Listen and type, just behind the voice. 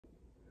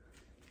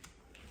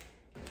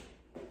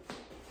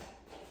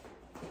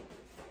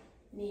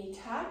knee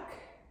tuck,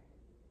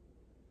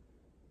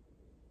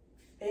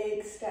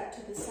 big step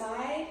to the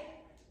side,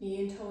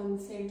 knee and toe in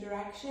the same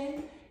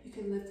direction. You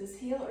can lift this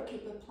heel or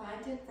keep it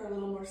planted for a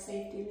little more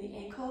safety in the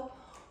ankle.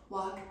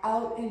 Walk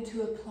out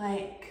into a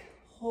plank,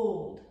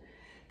 hold.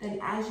 Then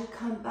as you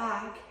come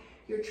back,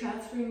 you're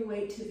transferring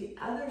weight to the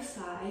other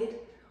side.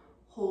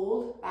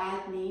 Hold,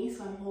 bad knee,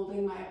 so I'm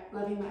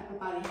letting my upper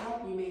body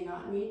help. You may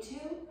not need to.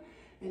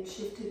 Then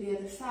shift to the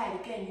other side.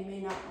 Again, you may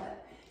not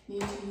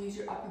need to use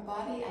your upper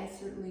body. I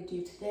certainly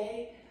do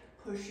today.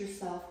 Push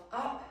yourself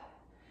up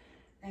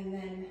and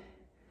then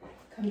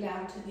come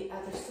down to the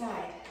other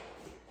side.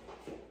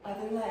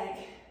 Other leg,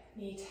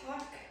 knee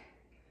tuck,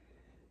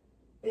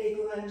 big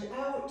lunge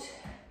out.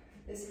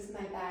 This is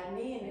my bad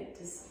knee and it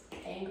is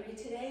angry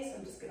today, so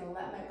I'm just gonna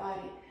let my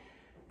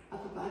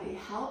upper body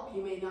help.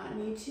 You may not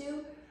need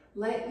to.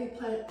 Lightly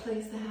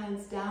place the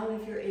hands down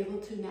if you're able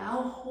to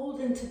now.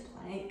 Hold into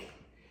plank.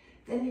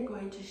 Then you're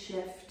going to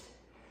shift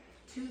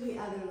to the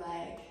other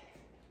leg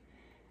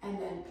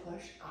and then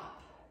push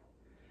up.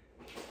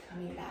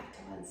 Coming back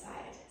to one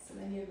side. So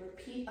then you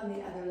repeat on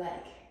the other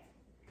leg.